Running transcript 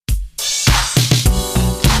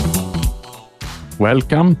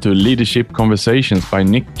Welcome to Leadership Conversations by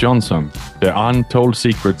Nick Jonsson, the untold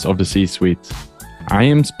secrets of the C-suite. I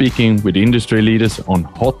am speaking with industry leaders on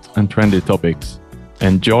hot and trendy topics.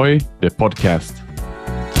 Enjoy the podcast.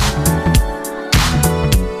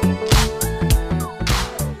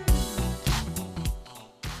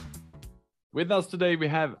 With us today, we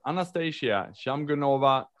have Anastasia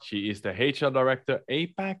Shamgunova. She is the HR Director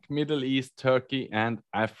APAC, Middle East, Turkey, and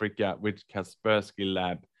Africa with Kaspersky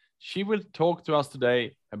Lab. She will talk to us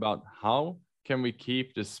today about how can we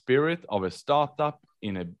keep the spirit of a startup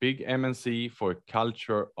in a big MNC for a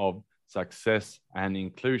culture of success and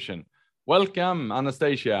inclusion. Welcome,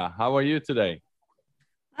 Anastasia. How are you today?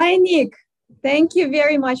 Hi, Nick. Thank you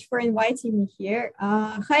very much for inviting me here.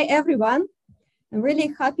 Hi, everyone. I'm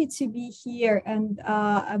really happy to be here, and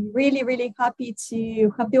I'm really happy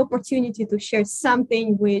to have the opportunity to share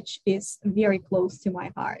something which is very close to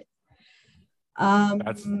my heart.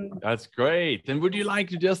 That's great. And would you like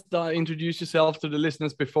to just introduce yourself to the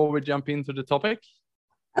listeners before we jump into the topic?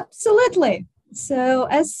 Absolutely. So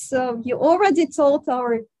as you already told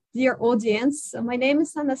our dear audience, my name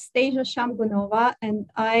is Anastasia Shamgunova, and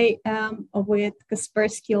I am with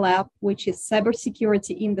Kaspersky Lab, which is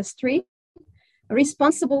cybersecurity industry,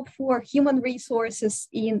 responsible for human resources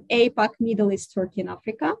in APAC, Middle East, Turkey, and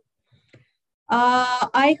Africa.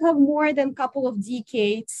 I have more than a couple of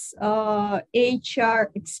decades HR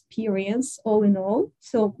experience, all in all.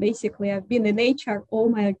 So basically, I've been in HR all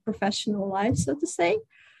my professional life, so to say.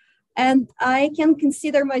 And I can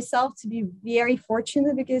consider myself to be very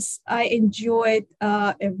fortunate because I enjoyed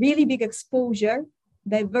a really big exposure,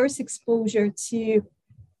 diverse exposure to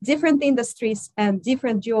different industries and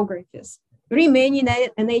different geographies, remaining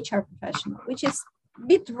an HR professional, which is a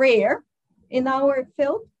bit rare in our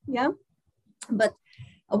field, yeah. But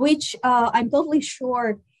which I'm totally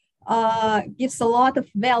sure gives a lot of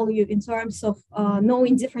value in terms of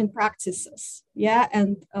knowing different practices, yeah,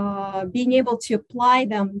 and being able to apply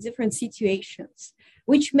them in different situations,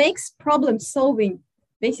 which makes problem solving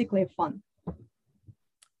basically fun.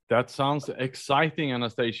 That sounds exciting,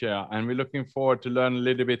 Anastasia, and we're looking forward to learn a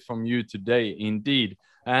little bit from you today, indeed.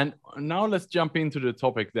 And now let's jump into the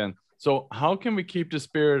topic then. So how can we keep the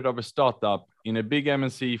spirit of a startup in a big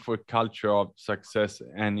MNC for a culture of success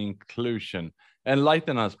and inclusion?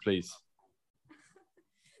 Enlighten us, please.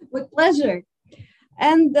 With pleasure.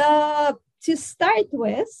 And to start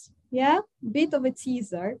with, yeah, bit of a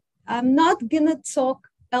teaser. I'm not going to talk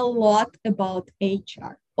a lot about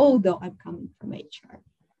HR, although I'm coming from HR.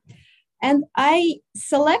 And I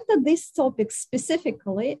selected this topic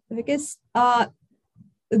specifically because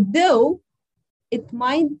though it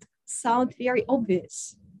might sound very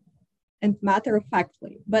obvious and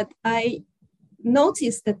matter-of-factly, but I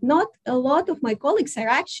noticed that not a lot of my colleagues are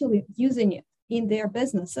actually using it in their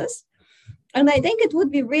businesses. And I think it would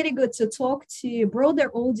be really good to talk to a broader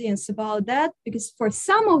audience about that, because for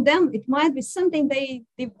some of them, it might be something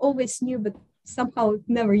they've always knew, but somehow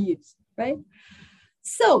never used, right?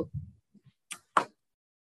 So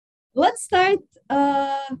let's start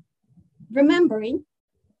remembering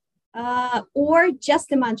or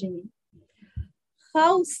just imagining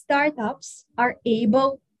how startups are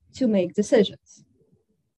able to make decisions.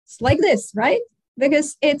 It's like this, right?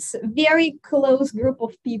 Because it's a very close group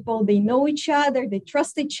of people. They know each other, they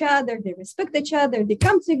trust each other, they respect each other, they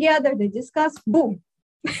come together, they discuss, boom,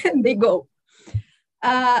 and they go.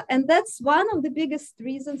 And that's one of the biggest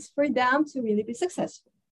reasons for them to really be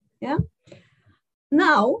successful. Yeah.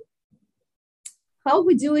 Now, how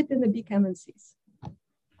we do it in the big MNCs.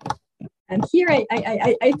 And here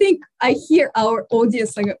I think I hear our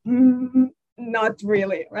audience like, not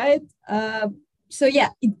really, right? So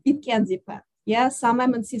yeah, it can depend. Yeah, some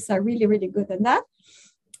MNCs are really good at that.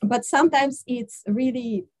 But sometimes it's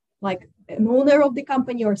really like an owner of the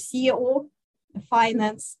company or CEO,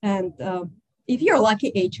 finance, and if you're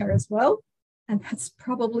lucky, HR as well. And that's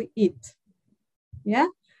probably it. Yeah.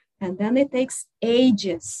 And then it takes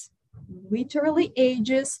ages, literally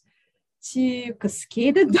ages, to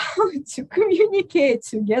cascade it down, to communicate,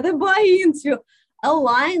 to get a buy-in, to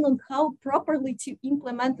align on how properly to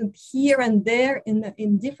implement it here and there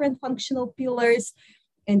in different functional pillars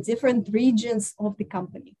and different regions of the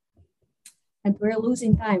company. And we're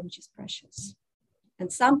losing time, which is precious.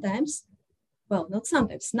 And sometimes, well, not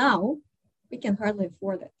sometimes, now we can hardly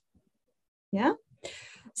afford it. Yeah.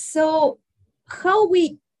 So how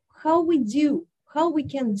we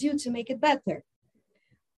can do to make it better?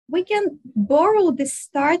 We can borrow this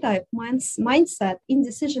startup mindset in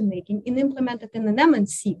decision-making and implement it in an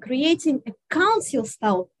MNC, creating a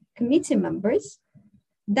council-style committee members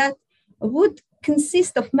that would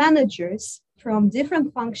consist of managers from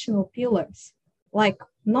different functional pillars like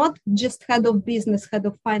not just head of business, head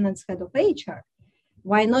of finance, head of HR.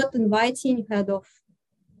 Why not inviting head of,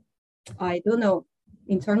 I don't know,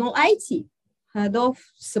 internal IT, head of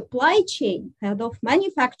supply chain, head of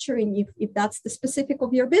manufacturing, if that's the specific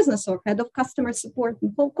of your business, or head of customer support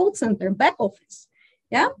and call center, back office.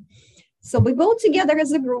 Yeah. So we go together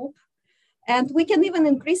as a group, and we can even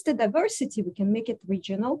increase the diversity. We can make it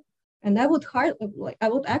regional. And I would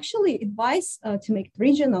actually advise to make it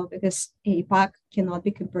regional, because APAC cannot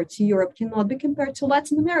be compared to Europe, cannot be compared to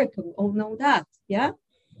Latin America. We all know that. Yeah.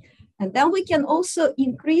 And then we can also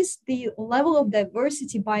increase the level of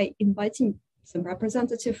diversity by inviting some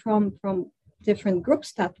representative from different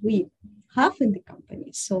groups that we have in the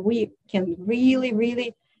company. So we can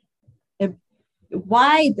really a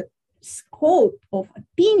wide scope of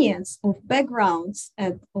opinions, of backgrounds,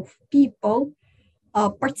 and of people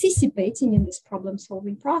participating in this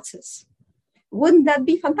problem-solving process. Wouldn't that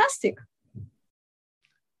be fantastic?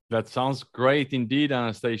 That sounds great indeed,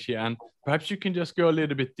 Anastasia. And perhaps you can just go a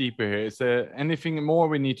little bit deeper here. Is there anything more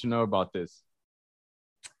we need to know about this?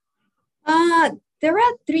 There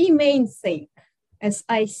are three main things as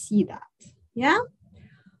I see that. Yeah.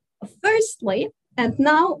 Firstly, and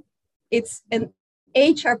now it's an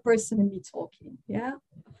HR person in me talking. Yeah.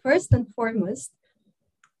 First and foremost,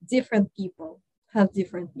 different people have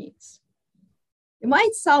different needs. It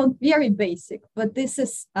might sound very basic, but this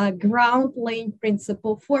is a ground laying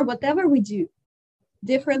principle for whatever we do.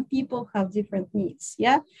 Different people have different needs.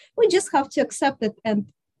 Yeah. We just have to accept it,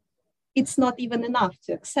 and it's not even enough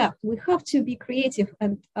to accept. We have to be creative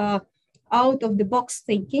and out of the box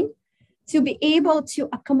thinking to be able to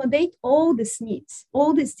accommodate all these needs,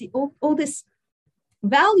 all these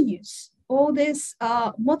values, all these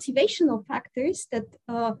motivational factors that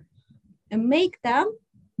make them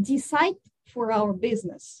decide for our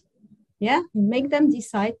business. Yeah, and make them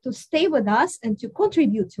decide to stay with us and to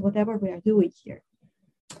contribute to whatever we are doing here.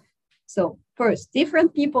 So first,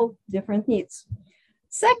 different people, different needs.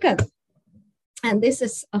 Second, and this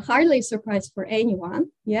is hardly a surprise for anyone.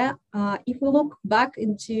 Yeah, if we look back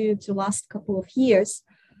into the last couple of years,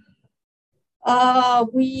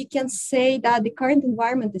 we can say that the current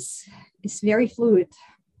environment is very fluid.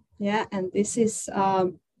 Yeah, and this is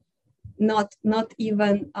not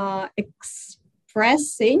even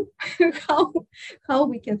expressing how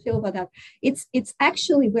we can feel about that. It's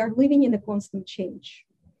actually, we are living in a constant change,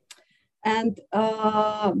 and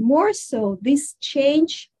more so, this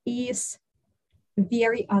change is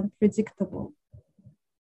very unpredictable.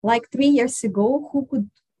 Like 3 years ago, who could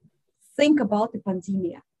think about the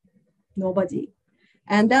pandemic? Nobody.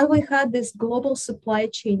 And then we had this global supply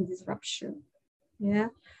chain disruption. Yeah.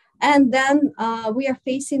 And then we are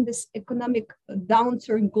facing this economic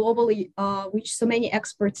downturn globally, which so many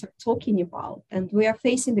experts are talking about. And we are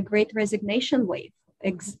facing the great resignation wave,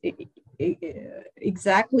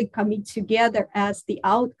 exactly coming together as the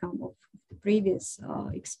outcome of the previous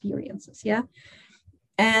experiences. Yeah.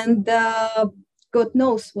 And God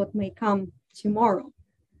knows what may come tomorrow.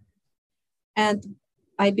 And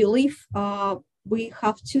I believe we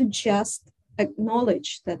have to just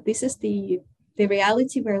acknowledge that this is the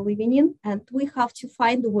reality we're living in, and we have to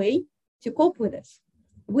find a way to cope with this.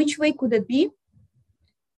 Which way could it be?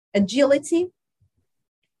 Agility,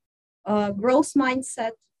 growth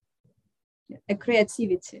mindset, a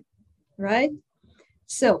creativity, right?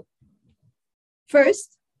 So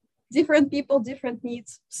first, different people, different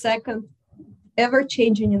needs. Second,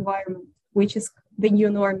 ever-changing environment, which is the new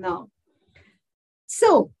norm now.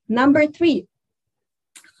 So number 3,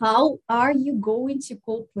 how are you going to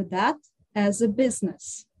cope with that as a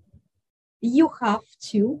business? You have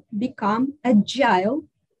to become agile,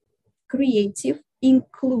 creative,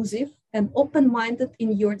 inclusive, and open-minded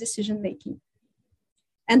in your decision-making.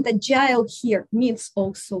 And agile here means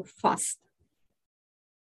also fast.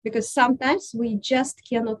 Because sometimes we just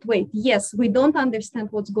cannot wait. Yes, we don't understand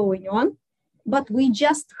what's going on, but we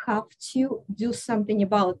just have to do something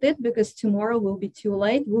about it, because tomorrow will be too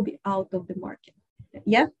late, we'll be out of the market.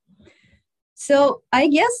 Yeah. So I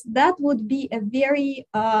guess that would be a very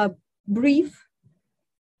brief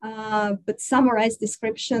but summarized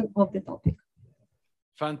description of the topic.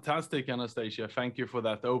 Fantastic, Anastasia. Thank you for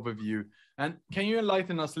that overview. And can you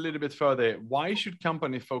enlighten us a little bit further? Why should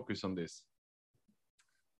companies focus on this?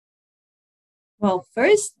 Well,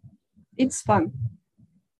 first, it's fun.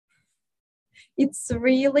 It's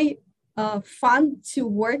really fun to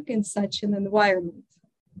work in such an environment.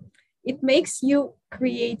 It makes you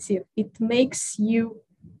creative. It makes you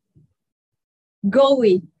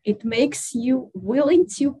going. It makes you willing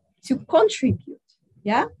to contribute.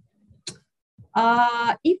 Yeah.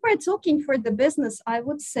 If we're talking for the business, I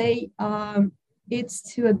would say it's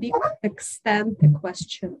to a big extent a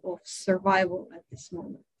question of survival at this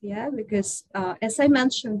moment. Yeah, because as I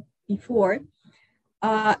mentioned before,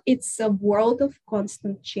 it's a world of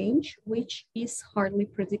constant change, which is hardly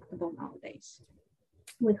predictable nowadays.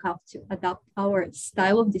 We have to adapt our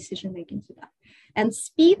style of decision making to that. And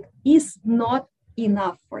speed is not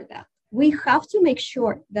enough for that. We have to make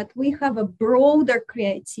sure that we have a broader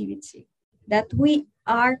creativity, that we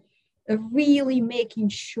are really making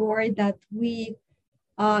sure that we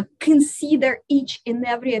consider each and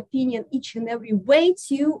every opinion, each and every way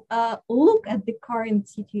to look at the current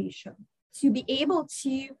situation, to be able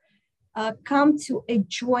to come to a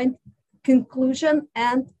joint conclusion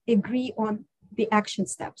and agree on the action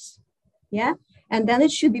steps. Yeah. And then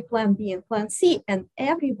it should be plan B and plan C, and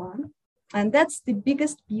everyone. And that's the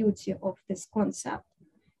biggest beauty of this concept,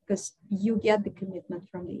 because you get the commitment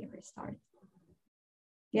from the very start.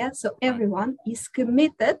 Yeah. So everyone is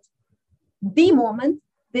committed the moment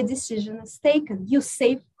the decision is taken. You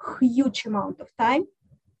save huge amount of time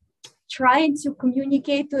trying to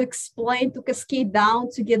communicate, to explain, to cascade down,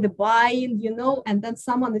 to get the buy-in, you know, and then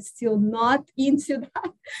someone is still not into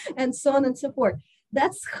that, and so on and so forth.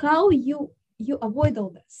 That's how you avoid all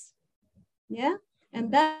this. Yeah.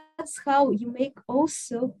 And that's how you make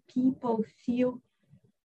also people feel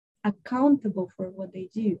accountable for what they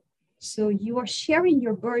do. So you are sharing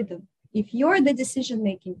your burden. If you're the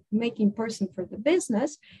decision-making person for the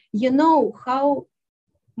business, you know how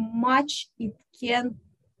much it can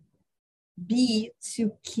be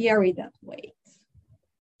to carry that weight.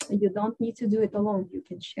 You don't need to do it alone. You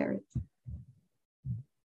can share it.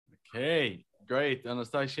 Okay, great,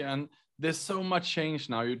 Anastasia. And there's so much change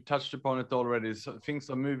now. You touched upon it already. So things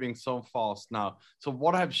are moving so fast now. So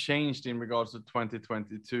what have changed in regards to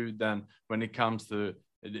 2022 then when it comes to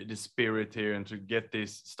the spirit here and to get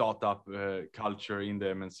this startup culture in the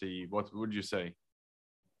MNC? What would you say?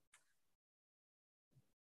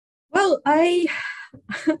 Well, I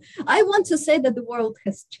want to say that the world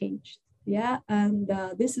has changed. Yeah. And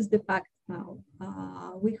this is the fact now.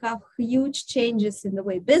 We have huge changes in the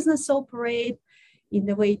way business operate, in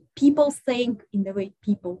the way people think, in the way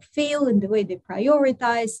people feel, in the way they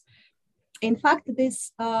prioritize. In fact,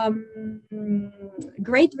 this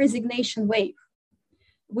great resignation wave,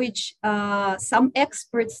 which some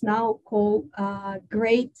experts now call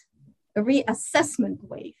great reassessment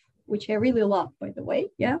wave, which I really love, by the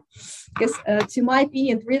way, yeah, because to my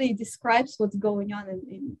opinion, it really describes what's going on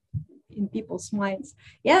in people's minds.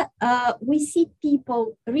 Yeah, we see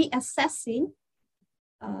people reassessing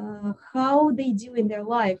how they do in their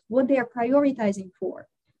life, what they are prioritizing for,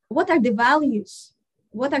 what are the values,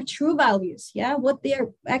 what are true values, yeah, what they're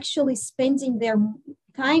actually spending their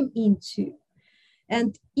time into.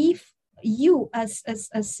 And if you as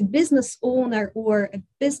a business owner or a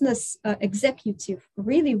business executive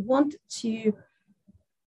really want to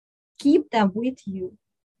keep them with you,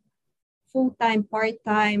 full-time,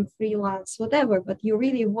 part-time, freelance, whatever, but you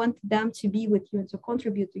really want them to be with you and to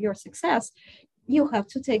contribute to your success, you have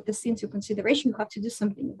to take this into consideration. You have to do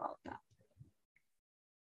something about that.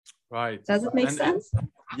 Right. Does it make sense?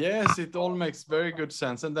 Yes, it all makes very good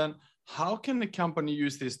sense. And then how can the company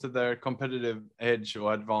use this to their competitive edge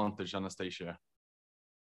or advantage, Anastasia?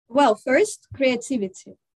 Well, first,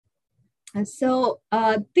 creativity. And so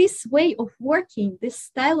this way of working, this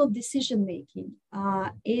style of decision-making,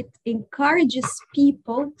 it encourages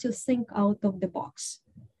people to think out of the box.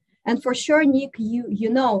 And for sure, Nick, you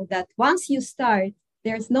know that once you start,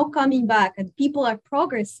 there's no coming back and people are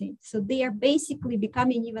progressing. So they are basically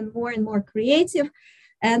becoming even more and more creative.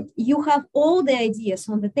 And you have all the ideas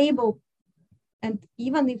on the table. And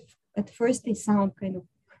even if at first they sound kind of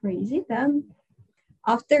crazy, then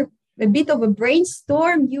after a bit of a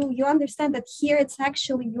brainstorm, you understand that here it's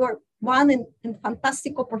actually your one and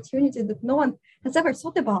fantastic opportunity that no one has ever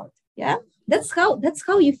thought about. Yeah, that's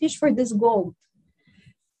how you fish for this gold.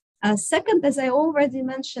 Second, as I already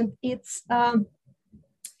mentioned, it's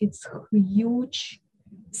huge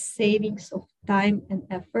savings of time and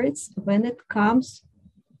efforts when it comes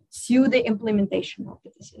to the implementation of the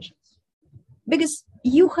decisions. Because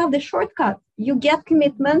you have the shortcut, you get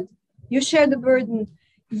commitment, you share the burden.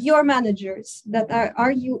 Your managers that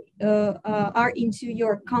are into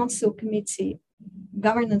your council committee,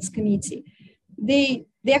 governance committee, they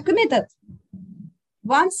are committed.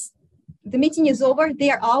 Once the meeting is over,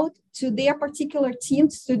 they are out to their particular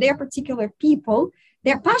teams, to their particular people.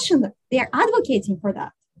 They're passionate. They are advocating for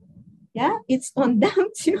that. Yeah, it's on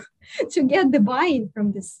them to get the buy-in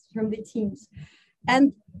from the teams,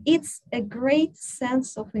 and it's a great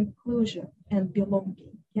sense of inclusion and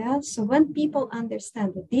belonging. Yeah, so when people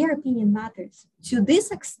understand that their opinion matters to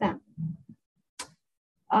this extent,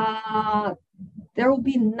 there will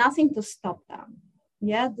be nothing to stop them.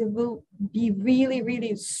 Yeah, they will be really,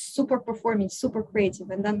 really super performing, super creative,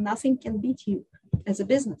 and then nothing can beat you as a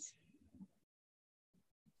business.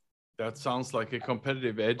 That sounds like a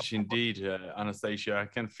competitive edge indeed, Anastasia. I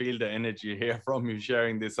can feel the energy here from you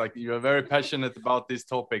sharing this. Like, you are very passionate about this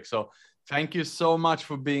topic. So thank you so much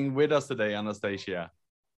for being with us today, Anastasia.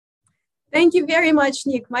 Thank you very much,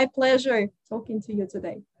 Nick. My pleasure talking to you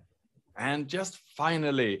today. And just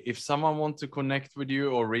finally, if someone wants to connect with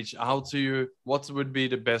you or reach out to you, what would be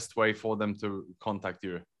the best way for them to contact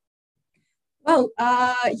you? Well,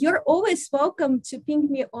 you're always welcome to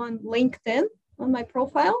ping me on LinkedIn on my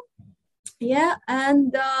profile. Yeah,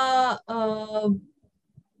 and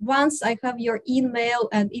once I have your email,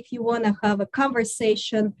 and if you want to have a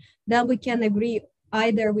conversation, then we can agree.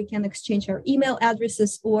 Either we can exchange our email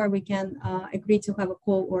addresses, or we can agree to have a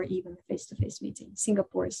call or even a face-to-face meeting.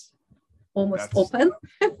 Singapore is almost open,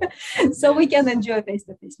 so we can enjoy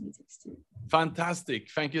face-to-face meetings too. Fantastic.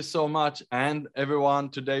 Thank you so much. And everyone,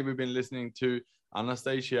 today we've been listening to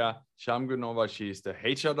Anastasia Shamgunova. She is the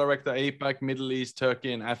HR Director APAC, Middle East,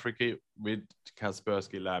 Turkey, and Africa with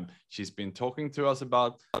Kaspersky Lab. She's been talking to us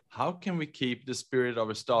about how can we keep the spirit of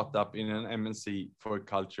a startup in an MNC for a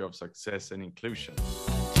culture of success and inclusion.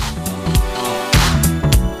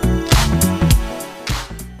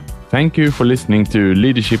 Thank you for listening to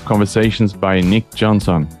Leadership Conversations by Nick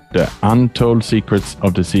Jonsson, the untold secrets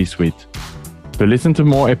of the C-suite. To listen to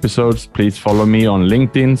more episodes, please follow me on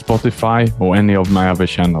LinkedIn, Spotify, or any of my other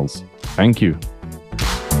channels. Thank you.